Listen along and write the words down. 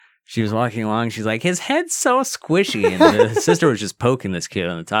she was walking along. She's like, his head's so squishy. And the sister was just poking this kid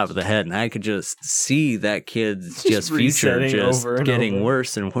on the top of the head. And I could just see that kid's just future just getting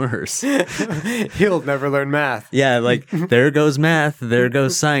worse and worse. He'll never learn math. Yeah, like, there goes math. There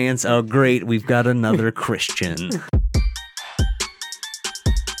goes science. Oh, great. We've got another Christian.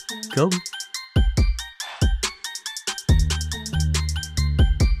 Go.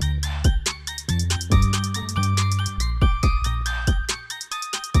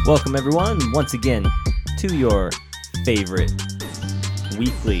 Welcome, everyone, once again to your favorite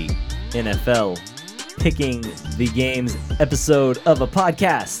weekly NFL Picking the Games episode of a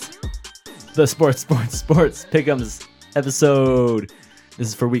podcast. The Sports Pick'ems episode. This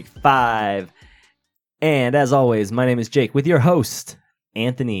is for week 5. And as always, my name is Jake with your host,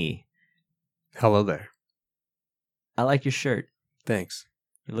 Anthony. Hello there. I like your shirt. Thanks.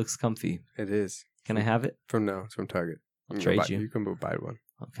 It looks comfy. It is. Can I have it? It's from Target. I'll trade you. You can go buy one.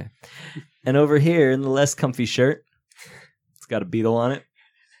 Okay. And over here in the less comfy shirt, it's got a beetle on it.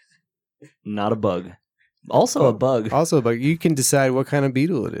 Not a bug. Also a bug. Also a bug. You can decide what kind of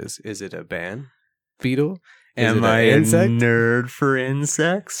beetle it is. Is it a band beetle? Am I a nerd for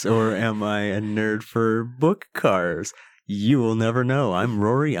insects or am I a nerd for book cars? You will never know. I'm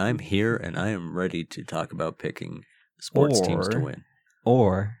Rory. I'm here and I am ready to talk about picking sports teams to win.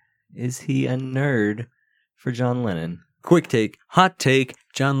 Or is he a nerd for John Lennon? Quick take, hot take,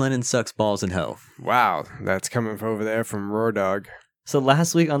 John Lennon sucks balls in hell. Wow, that's coming from over there from Roar Dog. So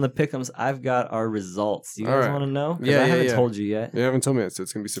last week on the Pick'ems, I've got our results. You guys want to know? Yeah, I haven't told you yet. You haven't told me yet, so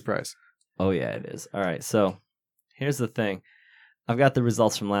it's going to be a surprise. Oh, yeah, it is. All right, so here's the thing. I've got the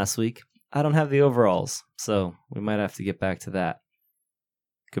results from last week. I don't have the overalls, so we might have to get back to that.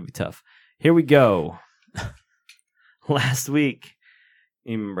 Could be tough. Here we go. Last week,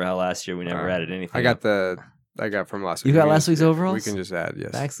 you remember how last year we never added anything? I got from last week. You got last week's overalls? We can just add,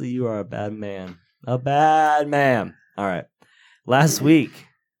 yes. Actually, you are a bad man. A bad man. All right. Last week,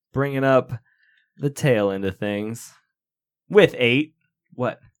 bringing up the tail end of things with 8.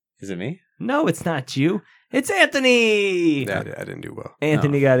 What? Is it me? No, it's not you. It's Anthony. Yeah, I didn't do well.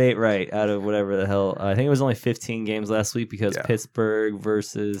 Anthony got 8 right out of whatever the hell. I think it was only 15 games last week because Pittsburgh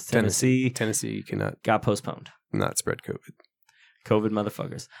versus Tennessee. Tennessee cannot got postponed. Not spread COVID. COVID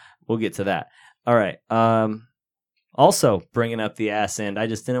motherfuckers. We'll get to that. All right. Also, bringing up the ass end, I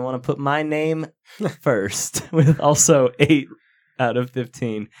just didn't want to put my name first. With also 8 out of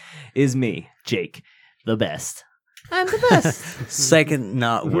 15 is me, Jake, the best. I'm the best. Second,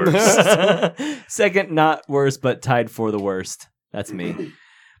 not worst. Second, not worst, but tied for the worst. That's me.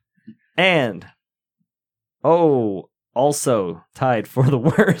 And, also tied for the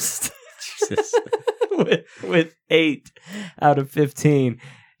worst. Jesus. with 8 out of 15.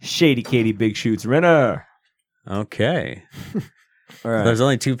 Shady Katie Big Shoots Renner. Okay. All right. There's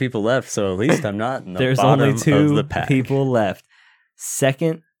only 2 people left, so at least I'm not in the There's bottom only 2 of the pack. people left.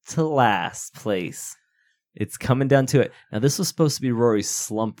 Second to last place. It's coming down to it. Now, this was supposed to be Rory's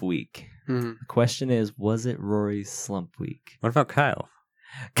slump week. Mm-hmm. The question is, was it Rory's slump week? What about Kyle?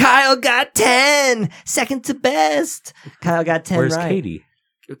 Kyle got 10! Second to best! Kyle got 10 Where's right. Katie?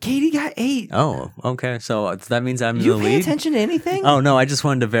 Katie got 8. Oh, okay. So that means I'm in You the pay lead? attention to anything? Oh, no. I just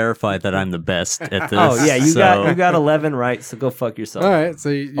wanted to verify that I'm the best at this. Oh, yeah. You got 11 right, so go fuck yourself. All right. So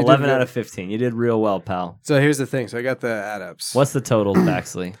you 11 out of 15. You did real well, pal. So here's the thing. So I got the add-ups. What's the total,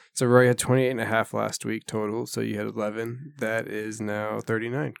 Baxley? So Roy had 28.5 last week total. So you had 11. That is now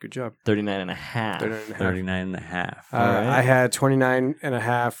 39. Good job. 39 and a half. 39 and a half. All right. I had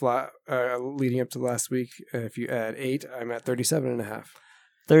 29.5 leading up to last week. If you add 8, I'm at 37.5.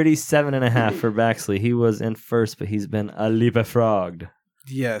 37 and a half for Baxley. He was in first, but he's been a leapfrogged.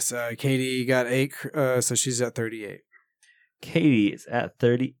 Yes, Katie got 8, so she's at 38. Katie is at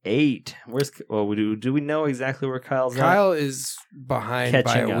 38. Do we know exactly where Kyle's at? Kyle is behind by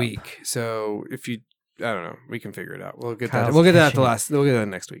Catching a up. week, so I don't know, we can figure it out. We'll get Kyle's that. We'll get that catching We'll get that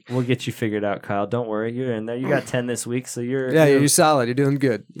next week. We'll get you figured out, Kyle. Don't worry, you're in there. You got 10 this week, so you're solid. You're doing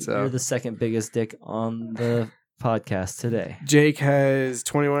good. So you're the second biggest dick on the podcast today. Jake has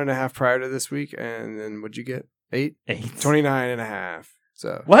 21.5 prior to this week, and then what'd you get? 8? 29.5.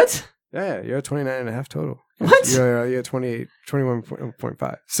 So what? Yeah, you're at 29.5 total. What? You're at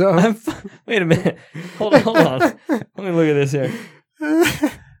 21.5. So wait a minute. Hold on. Let me look at this here.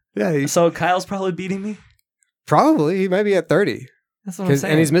 Yeah. So Kyle's probably beating me? Probably. He might be at 30. That's what I'm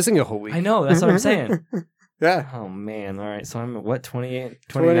saying. And he's missing a whole week. I know. That's what I'm saying. Yeah. Oh, man. All right. So I'm at what? 28?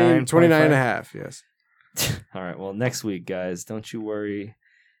 29 and a half. Yes. All right. Well, next week, guys, don't you worry.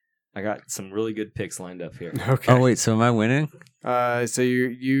 I got some really good picks lined up here. Okay. Oh, wait, so am I winning? So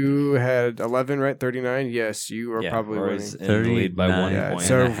you had 11, right? 39? Yes, you are probably Rory's winning. in the lead by 1 Yeah, point.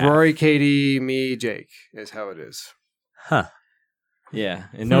 so and a half. Rory, Katie, me, Jake is how it is. Huh. Yeah,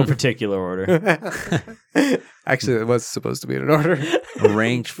 in no particular order. Actually, it was supposed to be in an order.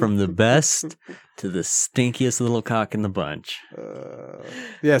 Ranked from the best to the stinkiest little cock in the bunch.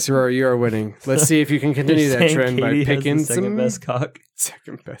 Yes, Rory, you are winning. Let's see if you can continue You're that saying trend Katie by has picking the second best cock.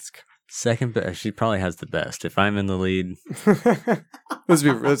 Second best cock. Second best. She probably has the best. If I'm in the lead, Let's be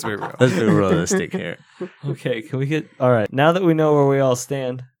real. let's be realistic here. Okay, can we get... All right, now that we know where we all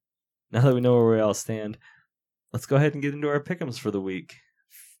stand, let's go ahead and get into our pick'ems for the week.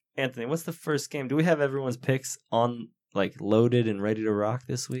 Anthony, what's the first game? Do we have everyone's picks on, like, loaded and ready to rock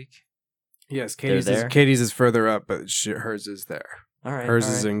this week? Yes, there? Katie's is further up, but hers is there. All right. Hers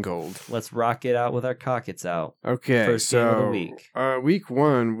all is right. in gold. Let's rock it out with our cockets out. Okay, First so game of the week. Week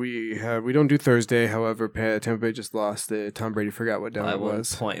 1, we don't do Thursday. However, Tampa Bay just lost. Tom Brady forgot what down By it 1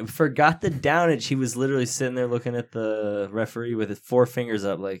 was. point. Forgot the downage. He was literally sitting there looking at the referee with his 4 fingers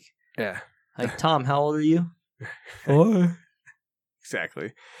up, like, Tom, how old are you? 4.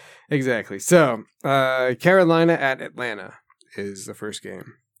 Exactly. So, Carolina at Atlanta is the first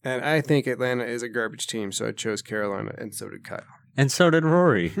game. And I think Atlanta is a garbage team, so I chose Carolina, and so did Kyle. And so did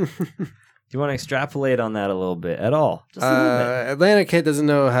Rory. Do you want to extrapolate on that a little bit at all? Just a little bit. Atlanta kid doesn't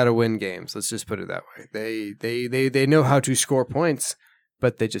know how to win games. Let's just put it that way. They know how to score points,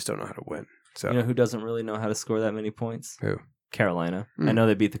 but they just don't know how to win. So You know who doesn't really know how to score that many points? Who? Carolina. Hmm. I know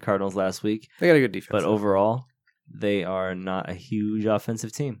they beat the Cardinals last week, They got a good defense. but overall, they are not a huge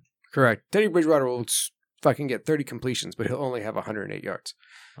offensive team. Correct. Teddy Bridgewater will fucking get 30 completions, but he'll only have 108 yards.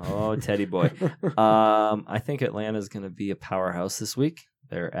 Oh, Teddy boy. I think Atlanta's going to be a powerhouse this week.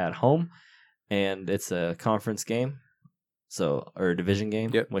 They're at home, and it's a conference game, or a division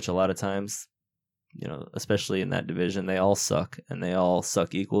game, which a lot of times, especially in that division, they all suck, and they all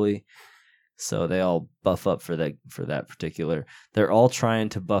suck equally. So they all buff up for that particular. They're all trying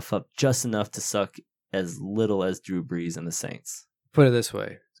to buff up just enough to suck as little as Drew Brees and the Saints. Put it this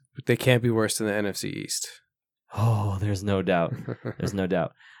way. They can't be worse than the NFC East. Oh, there's no doubt. There's no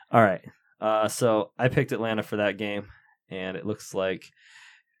doubt. All right. So I picked Atlanta for that game, and it looks like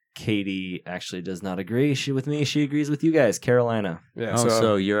Katie actually does not agree with me. She agrees with you guys. Carolina. Yeah.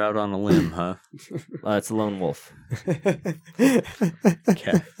 So you're out on a limb, huh? It's a lone wolf.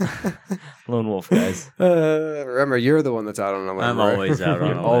 Okay. Lone wolf, guys. Remember, you're the one that's out on a limb. I'm right? always out on a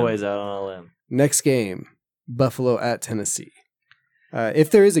You're limb. always out on a limb. Next game, Buffalo at Tennessee.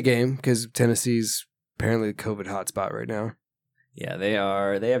 If there is a game, because Tennessee's apparently the COVID hotspot right now. Yeah, they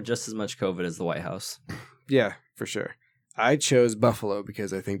are. They have just as much COVID as the White House. Yeah, for sure. I chose Buffalo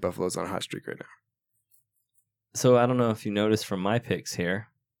because I think Buffalo's on a hot streak right now. So I don't know if you noticed from my picks here,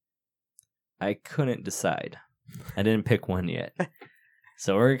 I couldn't decide. I didn't pick one yet.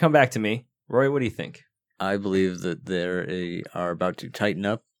 So we're going to come back to me. Rory, what do you think? I believe that they are about to tighten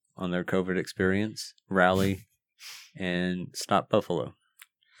up on their COVID experience, rally, and stop Buffalo.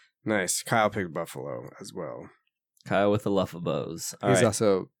 Nice. Kyle picked Buffalo as well. Kyle with the Luffabos. He's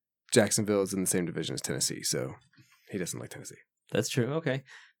also, Jacksonville is in the same division as Tennessee, so he doesn't like Tennessee. That's true. Okay.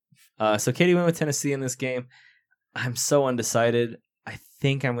 So Katie went with Tennessee in this game. I'm so undecided. I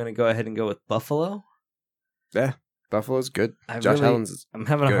think I'm going to go ahead and go with Buffalo. Yeah, Buffalo's good. Josh Allen's I'm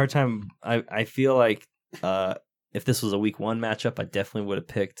having good. a hard time. I feel like if this was a week 1 matchup, I definitely would have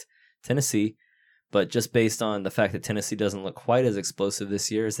picked Tennessee. But just based on the fact that Tennessee doesn't look quite as explosive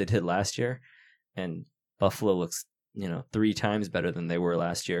this year as they did last year, and Buffalo looks, 3 times better than they were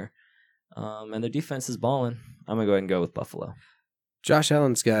last year, and their defense is balling, I'm going to go ahead and go with Buffalo. Josh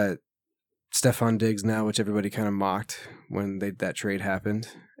Allen's got Stephon Diggs now, which everybody kind of mocked when that trade happened.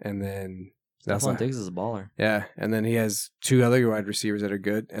 And then Stephon Diggs is a baller. Yeah, and then he has 2 other wide receivers that are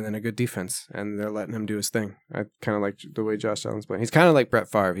good, and then a good defense, and they're letting him do his thing. I kind of like the way Josh Allen's playing. He's kind of like Brett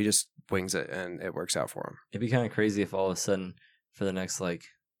Favre. He just wings it, and it works out for him. It'd be kind of crazy if all of a sudden, for the next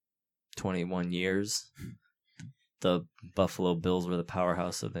 21 years, the Buffalo Bills were the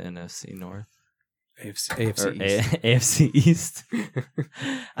powerhouse of the NFC North. AFC East. AFC East.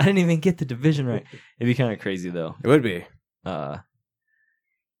 I didn't even get the division right. It'd be kind of crazy, though. It would be. Yeah.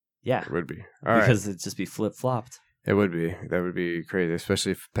 It would be. Because it'd just be flip-flopped. It would be. That would be crazy,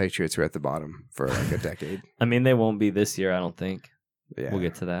 especially if Patriots were at the bottom for a decade. I mean, they won't be this year, I don't think. Yeah. We'll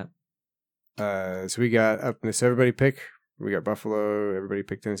get to that. So we got up. So everybody pick. We got Buffalo. Everybody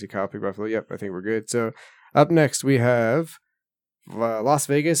picked Tennessee. Kyle picked Buffalo. Yep, I think we're good. So up next we have Las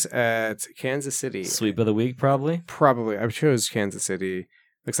Vegas at Kansas City. Sweep of the week, probably? Probably. I chose Kansas City.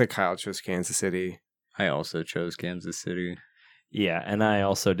 Looks like Kyle chose Kansas City. I also chose Kansas City. Yeah, and I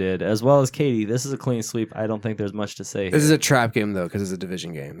also did, as well as Katie. This is a clean sweep. I don't think there's much to say. This is a trap game, though, because it's a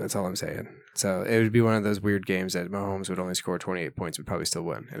division game. That's all I'm saying. So it would be one of those weird games that Mahomes would only score 28 points, would probably still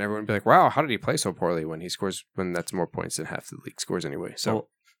win. And everyone would be like, wow, how did he play so poorly when that's more points than half the league scores anyway? So well,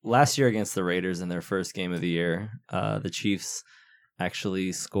 last year against the Raiders in their first game of the year, the Chiefs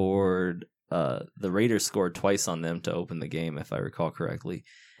actually scored. The Raiders scored twice on them to open the game, if I recall correctly.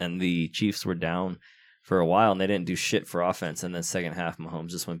 And the Chiefs were down for a while, and they didn't do shit for offense. And then second half, Mahomes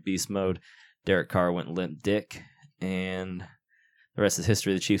just went beast mode. Derek Carr went limp dick, and the rest is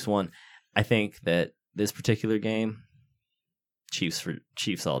history. The Chiefs won. I think that this particular game,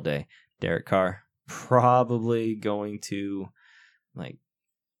 Chiefs all day. Derek Carr probably going to like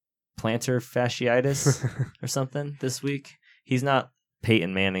plantar fasciitis or something this week. He's not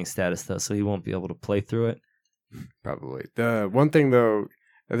Peyton Manning status though, so he won't be able to play through it. Probably. The one thing though,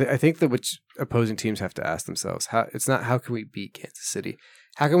 I think that which opposing teams have to ask themselves, it's not how can we beat Kansas City?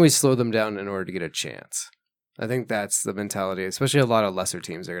 How can we slow them down in order to get a chance? I think that's the mentality, especially a lot of lesser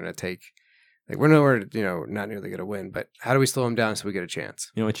teams are going to take. Like, we're nowhere, not nearly going to win, but how do we slow them down so we get a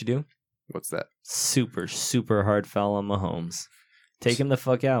chance? You know what you do? What's that? Super, super hard foul on Mahomes. Take him the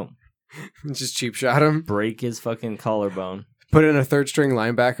fuck out. Just cheap shot him. Break his fucking collarbone. Put in a third string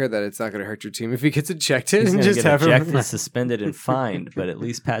linebacker that it's not going to hurt your team if he gets ejected. He's and just get have ejected, him suspended, and fined. But at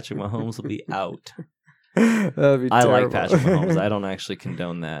least Patrick Mahomes will be out. That'd be I terrible. like Patrick Mahomes. I don't actually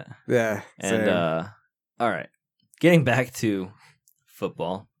condone that. Yeah. And same. all right, getting back to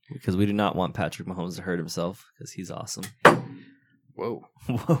football because we do not want Patrick Mahomes to hurt himself because he's awesome. Whoa,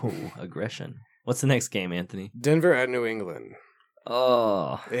 aggression. What's the next game, Anthony? Denver at New England.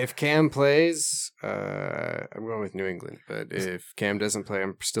 Oh, if Cam plays, I'm going with New England. But if Cam doesn't play,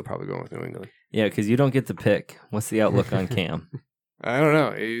 I'm still probably going with New England. Yeah, because you don't get to pick. What's the outlook on Cam? I don't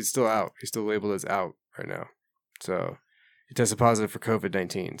know. He's still out. He's still labeled as out right now. So he tested positive for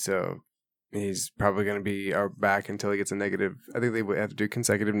COVID-19. So he's probably going to be back until he gets a negative. I think they would have to do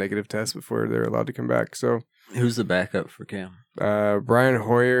consecutive negative tests before they're allowed to come back. So who's the backup for Cam? Brian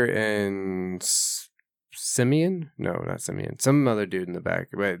Hoyer and Simeon? No, not Simeon. Some other dude in the back.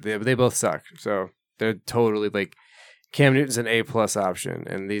 But they both suck. So they're totally like Cam Newton's an A+ option,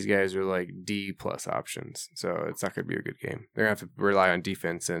 and these guys are like D+ options. So it's not going to be a good game. They're going to have to rely on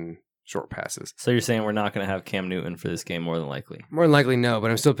defense and short passes. So you're saying we're not going to have Cam Newton for this game more than likely? More than likely, no.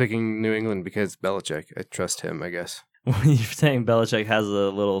 But I'm still picking New England because Belichick. I trust him, I guess. You're saying Belichick has a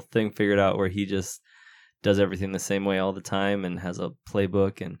little thing figured out where he just does everything the same way all the time and has a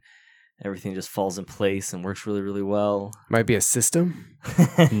playbook and everything just falls in place and works really, really well. Might be a system?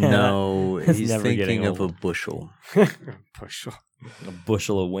 No, It's he's never thinking getting of a old. Bushel. A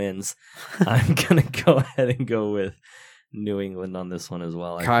bushel of wins. I'm going to go ahead and go with New England on this one as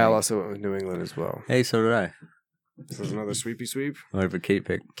well. I Kyle think. also went with New England as well. Hey, so did I. This is another sweepy sweep. Whatever Kate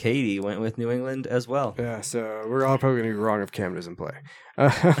picked. Katie went with New England as well. Yeah, so we're all probably going to be wrong if Cam doesn't play.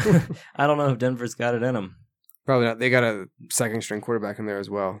 I don't know if Denver's got it in them. Probably not. They got a second string quarterback in there as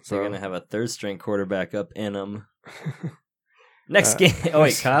well. So They're going to have a third string quarterback up in them. Next game. Oh,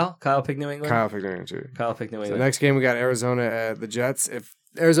 wait, Kyle? Kyle picked New England? Kyle picked New England too. Kyle picked New So England. next game we got Arizona at the Jets. If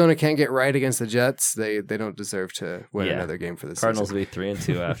Arizona can't get right against the Jets, they don't deserve to win another game for this Cardinals season. will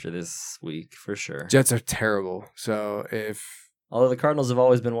be 3-2 after this week for sure. Jets are terrible. So if Although the Cardinals have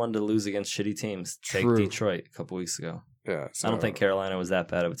always been one to lose against shitty teams. Take True. Detroit a couple weeks ago. yeah, so, I don't think Carolina was that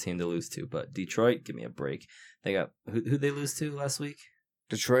bad of a team to lose to, but Detroit, give me a break. They got who'd they lose to last week?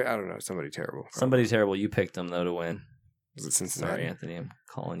 Detroit. I don't know. Somebody terrible. Somebody terrible. You picked them though to win. Was it Cincinnati? Sorry, Anthony. I'm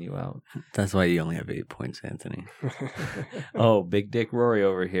calling you out. That's why you only have 8 points, Anthony. Oh, Big Dick Rory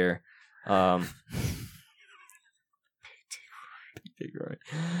over here. Big Dick Rory.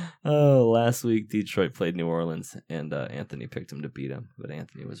 Oh, last week Detroit played New Orleans, and Anthony picked him to beat him, but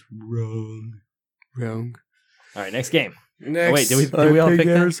Anthony was wrong. Wrong. All right, next game. Next. Oh, wait, did we all pick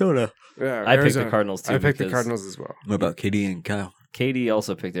that? Arizona. Yeah, I picked Arizona. the Cardinals too. I picked the because Cardinals as well. What about Katie and Kyle? Katie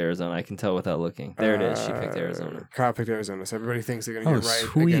also picked Arizona. I can tell without looking. There it is. She picked Arizona. Kyle picked Arizona. So everybody thinks they're going to get right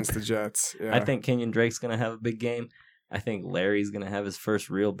sweep. against the Jets. Yeah. I think Kenyon Drake's going to have a big game. I think Larry's going to have his first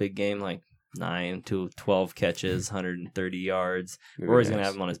real big game, like 9 to 12 catches, 130 yards. Maybe Rory's going to yes.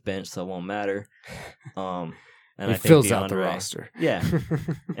 have him on his bench, so it won't matter. And He I think fills out the roster. Yeah.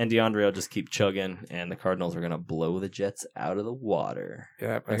 And DeAndre will just keep chugging, and the Cardinals are going to blow the Jets out of the water.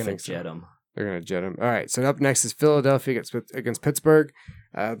 Yeah, They're I going think to so. jet them. They're going to jet him. All right, so up next is Philadelphia against Pittsburgh.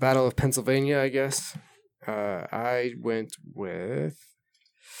 Battle of Pennsylvania, I guess. I went with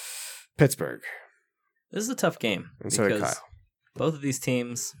Pittsburgh. This is a tough game And so did because Kyle. both of these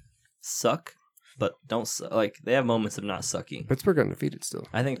teams suck, but don't like they have moments of not sucking. Pittsburgh undefeated still.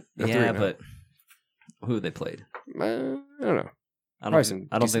 I think, They're yeah, 3-0. but who they played? I don't know. I Probably some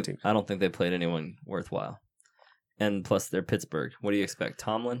decent teams. don't think they played anyone worthwhile. And plus, they're Pittsburgh. What do you expect?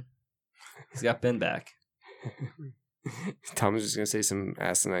 Tomlin? He's got Ben back. Tom's just gonna say some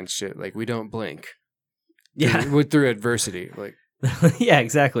asinine shit like we don't blink. Yeah, through adversity. Like, yeah,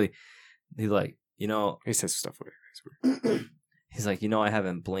 exactly. He's like, he says stuff like he's like, I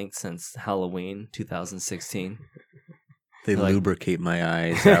haven't blinked since Halloween 2016. They lubricate my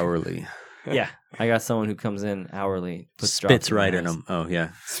eyes hourly. Yeah, I got someone who comes in hourly, spits right in them. Oh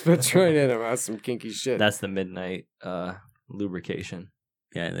yeah, spits right in him. That's some kinky shit. That's the midnight lubrication.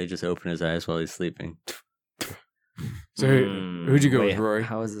 Yeah, they just open his eyes while he's sleeping. So who'd you go with, Rory?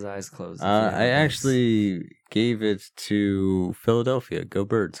 How is his eyes closed? I actually gave it to Philadelphia. Go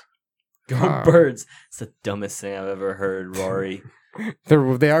Birds. Go Birds. It's the dumbest thing I've ever heard, Rory.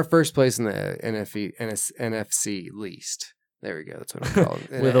 They are first place in the NFC least. There we go. That's what I'm calling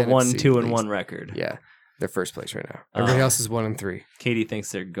it. With a 1-2-1 record. Yeah. They're first place right now. Everybody else is 1-3. Katie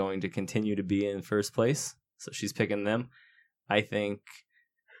thinks they're going to continue to be in first place, so she's picking them. I think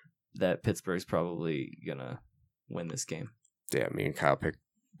that Pittsburgh's probably going to win this game. Yeah, me and Kyle picked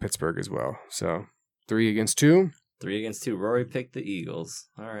Pittsburgh as well. So 3-2. 3-2. Rory picked the Eagles.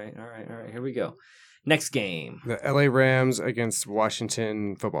 All right. Here we go. Next game. The LA Rams against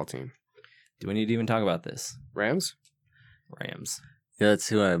Washington football team. Do we need to even talk about this? Rams. Yeah, that's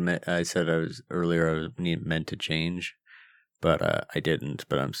who I meant. I said I was meant to change, but I didn't.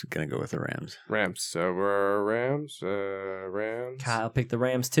 But I'm going to go with the Rams. So we're Rams. Rams. Kyle picked the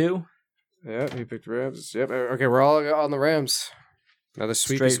Rams too. Yep, he picked Rams. Yep. Okay, we're all on the Rams. Another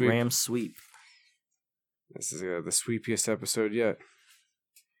straight Rams sweep. This is the sweepiest episode yet.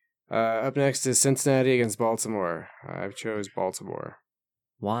 Up next is Cincinnati against Baltimore. I chose Baltimore.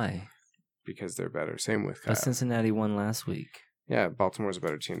 Why? Because they're better. Same with Kyle. But Cincinnati won last week. Yeah, Baltimore's a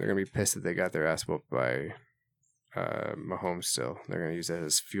better team. They're going to be pissed that they got their ass whooped by Mahomes still. They're going to use that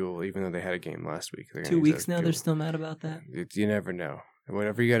as fuel, even though they had a game last week. 2 weeks now, they're still mad about that? You never know.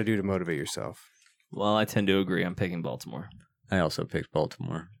 Whatever you got to do to motivate yourself. Well, I tend to agree. I'm picking Baltimore. I also picked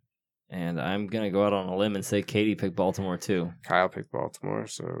Baltimore. And I'm going to go out on a limb and say Katie picked Baltimore too. Kyle picked Baltimore,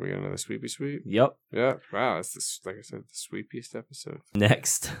 so we got another sweep. Yep. Yeah. Wow, that's like I said, the sweepiest episode.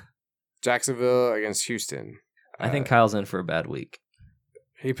 Next. Jacksonville against Houston. I think Kyle's in for a bad week.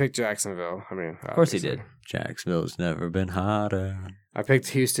 He picked Jacksonville. I mean, of course he did. Jacksonville's never been hotter. I picked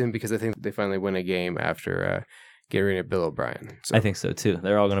Houston because I think they finally win a game after getting rid of Bill O'Brien. So. I think so too.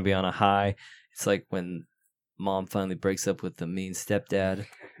 They're all going to be on a high. It's like when mom finally breaks up with the mean stepdad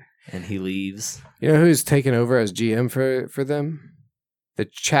and he leaves. You know who's taken over as GM for them? The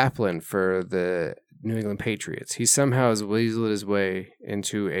chaplain for the New England Patriots. He somehow has weaseled his way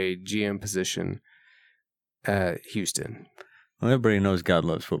into a GM position at Houston. Well, everybody knows God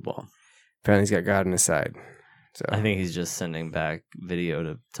loves football. Apparently he's got God on his side. So I think he's just sending back video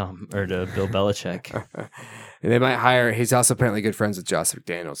to Bill Belichick. They might hire. He's also apparently good friends with Josh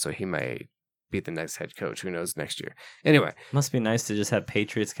McDaniels, so he might be the next head coach. Who knows next year? Anyway, must be nice to just have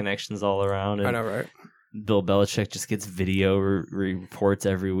Patriots connections all around. And I know, right? Bill Belichick just gets video reports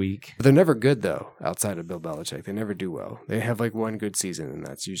every week. But they're never good though. Outside of Bill Belichick, they never do well. They have like one good season, and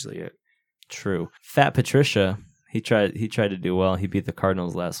that's usually it. True. Fat Patricia. He tried to do well. He beat the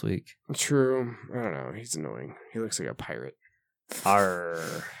Cardinals last week. True. I don't know. He's annoying. He looks like a pirate.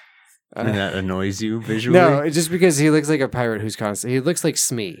 Arr. And that annoys you visually? No, it's just because he looks like a pirate who's constant. He looks like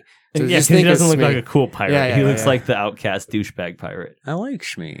Smee. So yeah, he doesn't look like a cool pirate. He looks like the outcast douchebag pirate. I like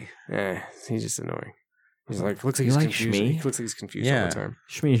Shmee. Yeah, he's just annoying. He's like looks like he's confused. He looks like he's confused all the time.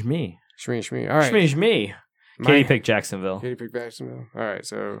 Shmee. All right. Shmee. Katie picked Jacksonville. All right,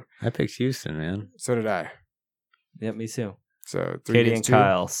 so I picked Houston, man. So did I. Yep, me too. So Katie and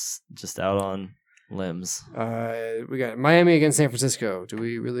Kyle just out on limbs. We got Miami against San Francisco. Do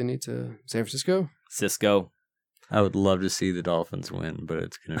we really need to San Francisco? Cisco. I would love to see the Dolphins win, but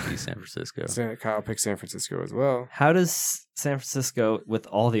it's going to be San Francisco. Kyle picked San Francisco as well. How does San Francisco, with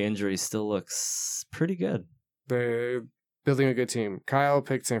all the injuries, still looks pretty good? They're building a good team. Kyle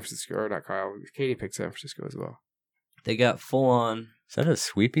picked San Francisco, or not Kyle. Katie picked San Francisco as well. They got full on. Is that a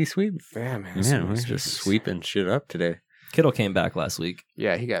sweepy sweep? Yeah, man. We're just sweeping shit up today. Kittle came back last week.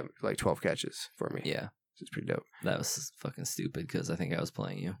 Yeah, he got like 12 catches for me. Yeah. Which is pretty dope. That was fucking stupid because I think I was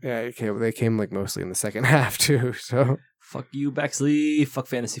playing you. Yeah, they came like mostly in the second half too. So fuck you, Bexley. Fuck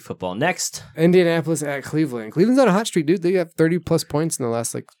fantasy football. Next. Indianapolis at Cleveland. Cleveland's on a hot streak, dude. They have 30 plus points in the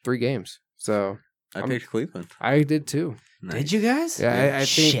last like 3 games. So I picked Cleveland. I did too. Nice. Did you guys? Yeah,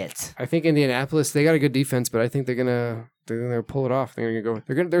 I think Indianapolis. They got a good defense, but I think they're gonna pull it off. They're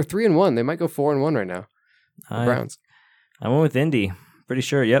 3-1. They might go 4-1 right now. The Browns. I went with Indy. Pretty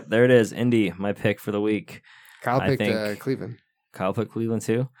sure. Yep, there it is. Indy, my pick for the week. Kyle picked Cleveland. Kyle picked Cleveland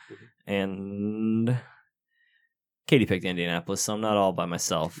too, and Katie picked Indianapolis, so I'm not all by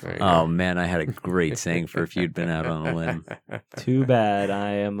myself. Oh, man, I had a great saying for if you'd been out on a limb. Too bad I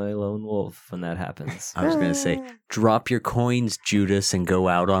am a lone wolf when that happens. I was going to say, drop your coins, Judas, and go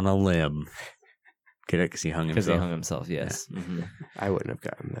out on a limb. Get it? Because he hung himself. Because he hung himself, yes. Yeah. Mm-hmm. I wouldn't have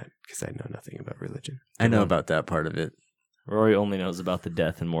gotten that because I know nothing about religion. I know about that part of it. Rory only knows about the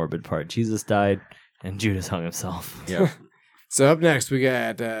death and morbid part. Jesus died, and Judas hung himself. Yeah. So up next, we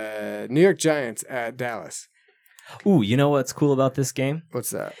got New York Giants at Dallas. Ooh, you know what's cool about this game? What's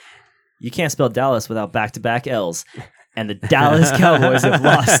that? You can't spell Dallas without back-to-back L's. And the Dallas Cowboys have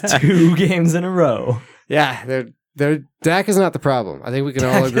lost 2 games in a row. Yeah, Dak is not the problem. I think we can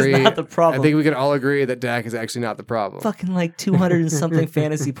all agree. Dak is not the problem. I think we can all agree that Dak is actually not the problem. Fucking like 200 and something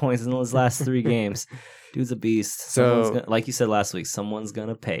fantasy points in those last 3 games. Dude's a beast. So, like you said last week, someone's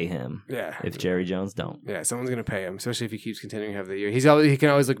gonna pay him. Yeah. If Jerry Jones don't. Yeah, someone's gonna pay him, especially if he keeps continuing to have the year. He can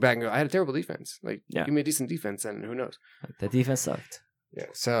always look back and go, "I had a terrible defense. Like, give me a decent defense, and who knows?" That defense sucked. Yeah.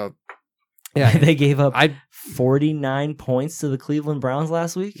 So, yeah, they gave up 49 points to the Cleveland Browns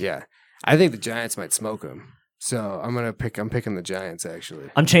last week. Yeah, I think the Giants might smoke them. So I'm picking the Giants,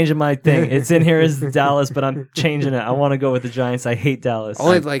 actually. I'm changing my thing. It's in here as Dallas, but I'm changing it. I want to go with the Giants. I hate Dallas.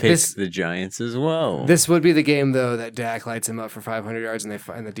 Only like this, the Giants as well. This would be the game though that Dak lights him up for 500 yards,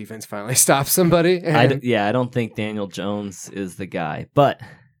 and the defense finally stops somebody. I don't think Daniel Jones is the guy, but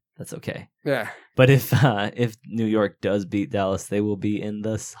that's okay. Yeah. But if New York does beat Dallas, they will be in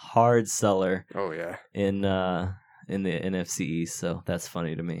the hard cellar. Oh yeah. In the NFC East, so that's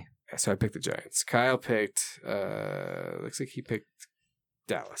funny to me. So I picked the Giants. Kyle picked, looks like he picked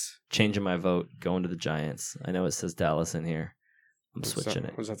Dallas. Changing my vote, going to the Giants. I know it says Dallas in here. I'm switching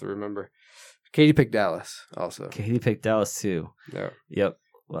it. We'll just have to remember. Katie picked Dallas also. Katie picked Dallas too. No. Yep.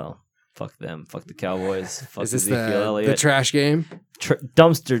 Well, fuck them. Fuck the Cowboys. Fuck Is this Ezekiel Elliott. The trash game?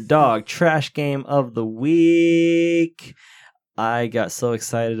 Dumpster dog. Trash game of the week. I got so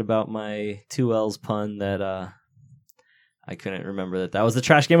excited about my 2 L's pun that I couldn't remember that was the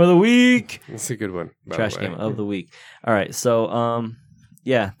trash game of the week. That's a good one. Trash game of the week. All right, so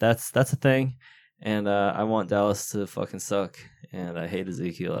yeah, that's a thing, and I want Dallas to fucking suck, and I hate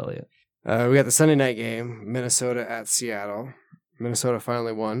Ezekiel Elliott. We got the Sunday night game, Minnesota at Seattle. Minnesota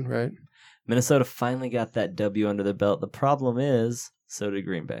finally won, right? Minnesota finally got that W under the belt. The problem is, so did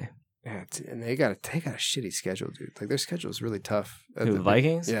Green Bay. Yeah, and they got a shitty schedule, dude. Like their schedule is really tough. Who, the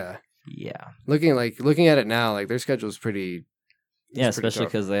Vikings? Yeah. Yeah. Looking at it now, like their schedule is pretty. Yeah, especially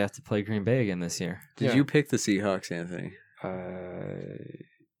because they have to play Green Bay again this year. Did you pick the Seahawks, Anthony?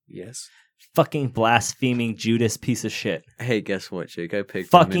 Yes. Fucking blaspheming Judas piece of shit. Hey, guess what, Jake? I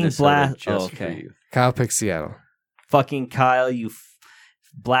picked fucking Minnesota just for you. Kyle picked Seattle. Fucking Kyle, you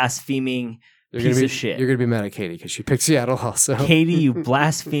blaspheming piece of shit. You're gonna be mad at Katie because she picked Seattle also. Katie, you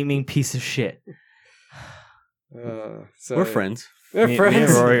blaspheming piece of shit. We're friends. Me and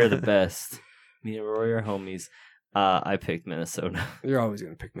Rory are the best. Me and Rory are homies. I picked Minnesota. You're always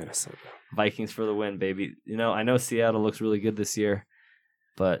going to pick Minnesota. Vikings for the win, baby. You know, I know Seattle looks really good this year,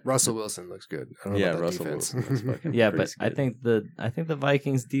 but Russell Wilson looks good. I don't know about Russell defense. Wilson. Yeah, but good. I think the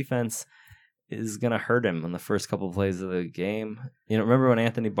Vikings defense is gonna hurt him on the first couple of plays of the game. You know, remember when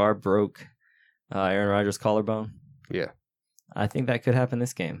Anthony Barr broke Aaron Rodgers' collarbone? Yeah, I think that could happen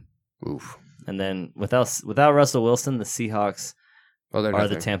this game. Oof. And then without Russell Wilson, the Seahawks are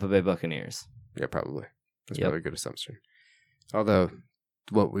the Tampa Bay Buccaneers. Yeah, probably. That's probably a good assumption. Although,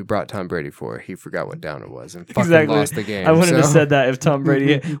 what we brought Tom Brady for, he forgot what down it was and fucking lost the game. I wouldn't have said that if Tom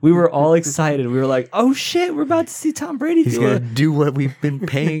Brady... We were all excited. We were like, oh shit, we're about to see Tom Brady He's going to do what we've been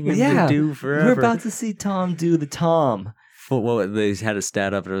paying him to do forever. We're about to see Tom do the Tom. Well, they had a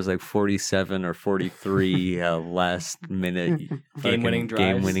stat up. It was like 47 or 43 last minute game-winning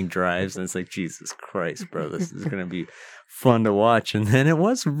drives. And it's like, Jesus Christ, bro, this is going to be fun to watch. And then it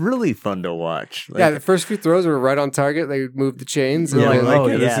was really fun to watch. Like, the first few throws were right on target. They moved the chains. And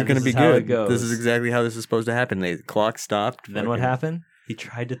this is going to be good. This is exactly how this is supposed to happen. The clock stopped. Then what happened? He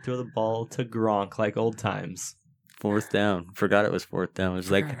tried to throw the ball to Gronk like old times. 4th down. Forgot it was 4th down. It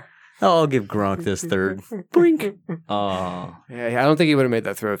was like... I'll give Gronk this third. Brink. Oh. Yeah, I don't think he would have made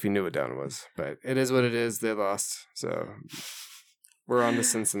that throw if he knew what down it was. But it is what it is. They lost. So we're on to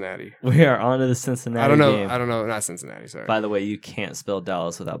Cincinnati. We are on to the Cincinnati game. I don't know. Not Cincinnati, sorry. By the way, you can't spell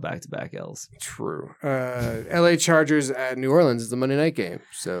Dallas without back-to-back L's. True. LA Chargers at New Orleans is the Monday night game.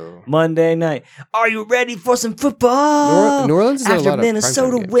 So Monday night. Are you ready for some football? New Orleans has had a lot of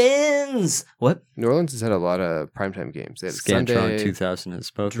Minnesota wins. What? New Orleans has had a lot of primetime games. They had Scantron 2000 has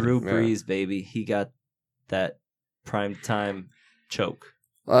spoken. Drew Brees, baby. He got that primetime choke.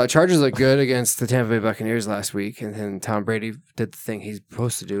 Chargers looked good against the Tampa Bay Buccaneers last week, and then Tom Brady did the thing he's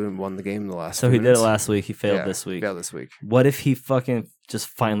supposed to do and won the game the last. So few he did minutes. it last week. He failed this week. Failed this week. What if he fucking just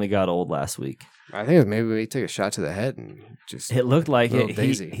finally got old last week? I think maybe he took a shot to the head and just. It looked like little it.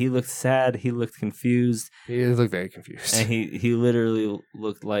 daisy. He looked sad. He looked confused. He looked very confused. And he literally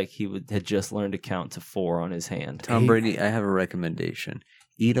looked like he had just learned to count to 4 on his hand. Tom Brady, I have a recommendation.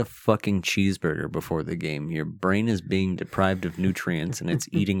 Eat a fucking cheeseburger before the game. Your brain is being deprived of nutrients and it's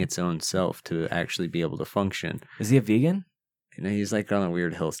eating its own self to actually be able to function. Is he a vegan? You know, he's like on a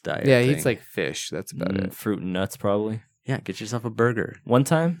weird Hills diet. Yeah, he thing. eats like fish. That's about it. Fruit and nuts, probably. Yeah, get yourself a burger. One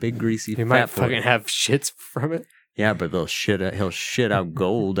time? Big greasy He fat might boy. fucking have shits from it. Yeah, but he'll shit out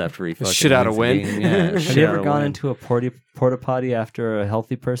gold after he fucking Shit out a wins the win. game. Yeah, Have shit you out ever a gone win. into a porta potty after a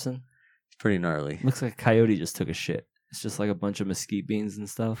healthy person? It's pretty gnarly. Looks like a coyote just took a shit. It's just like a bunch of mesquite beans and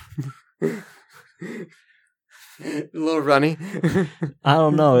stuff. A little runny. I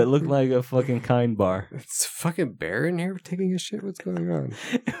don't know. It looked like a fucking kind bar. It's a fucking bear in here taking a shit. What's going on?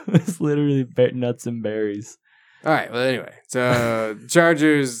 It was literally nuts and berries. All right. Well, anyway, so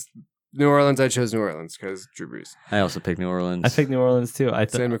Chargers, New Orleans. I chose New Orleans because Drew Brees. I also picked New Orleans. I picked New Orleans too. I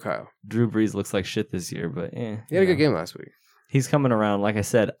thought Same with Kyle. Drew Brees looks like shit this year, but He had a good game last week. He's coming around. Like I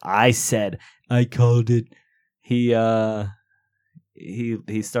said, I called it. He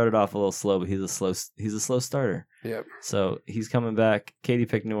started off a little slow, but he's a slow starter. Yep. So he's coming back. Katie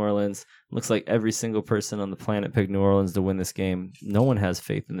picked New Orleans. Looks like every single person on the planet picked New Orleans to win this game. No one has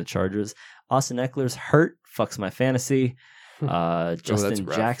faith in the Chargers. Austin Eckler's hurt. Fucks my fantasy. Justin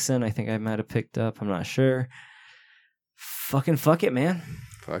rough. Jackson, I think I might have picked up. I'm not sure. Fucking fuck it, man.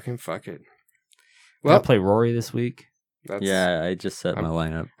 Fucking fuck it. Well, Well, I play Rory this week. Yeah, I just set my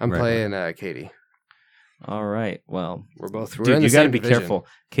lineup. I'm right playing Katie. All right. Well, We're both. dude, you got to be careful.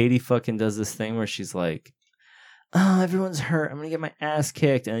 Katie fucking does this thing where she's like, "Oh, everyone's hurt. I'm gonna get my ass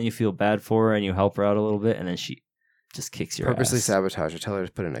kicked," and then you feel bad for her and you help her out a little bit, and then she just kicks your Purposely ass. sabotage her. Tell her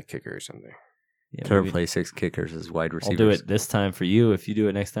to put in a kicker or something. Yeah, To maybe. replace 6 kickers as wide I'll receivers. do it this time for you. If you do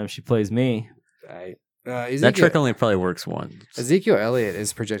it next time she plays me, That trick only probably works once. Ezekiel Elliott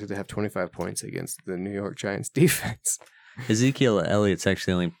is projected to have 25 points against the New York Giants defense. Ezekiel Elliott's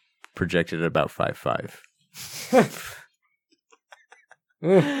actually only projected at about 5'5".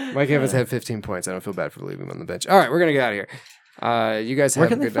 Mike Evans had 15 points. I don't feel bad for leaving him on the bench. All right, we're gonna get out of here. You guys have where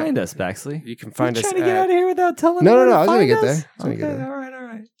can a they good night. find us, Baxley? You can find us. Trying to get out of here without telling No, them no, where I was to gonna find get us? there. I was gonna Okay, get there. all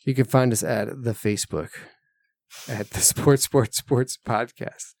right. You can find us at the Facebook at the Sports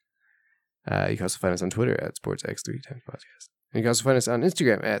Podcast. You can also find us on Twitter at SportsX310 Podcast. And you can also find us on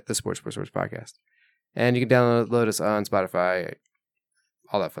Instagram at the Sports Podcast. And you can download us on Spotify,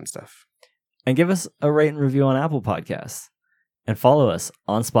 all that fun stuff. And give us a rate and review on Apple Podcasts. And follow us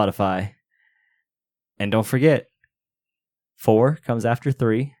on Spotify. And don't forget, 4 comes after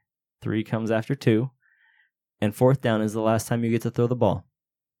 3, 3 comes after 2, and 4th down is the last time you get to throw the ball.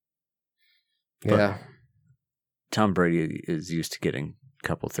 Yeah. Tom Brady is used to getting a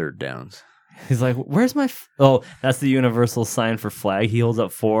couple third downs. He's like, where's my... Oh, that's the universal sign for flag. He holds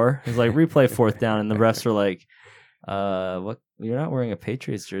up 4. He's like, replay 4th down. And the refs are like, what? You're not wearing a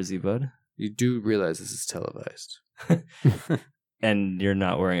Patriots jersey, bud. You do realize this is televised. And you're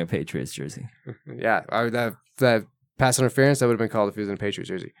not wearing a Patriots jersey. Yeah. That pass interference, that would have been called if he was in a Patriots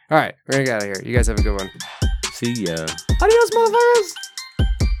jersey. All right. We're going to get out of here. You guys have a good one. See ya. Adios, motherfuckers!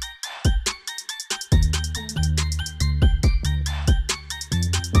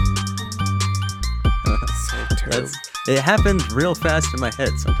 It happened real fast in my head.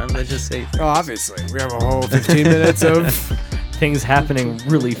 Sometimes I just say Oh, obviously. We have a whole 15 minutes of... Things happening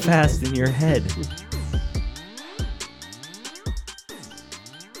really fast in your head.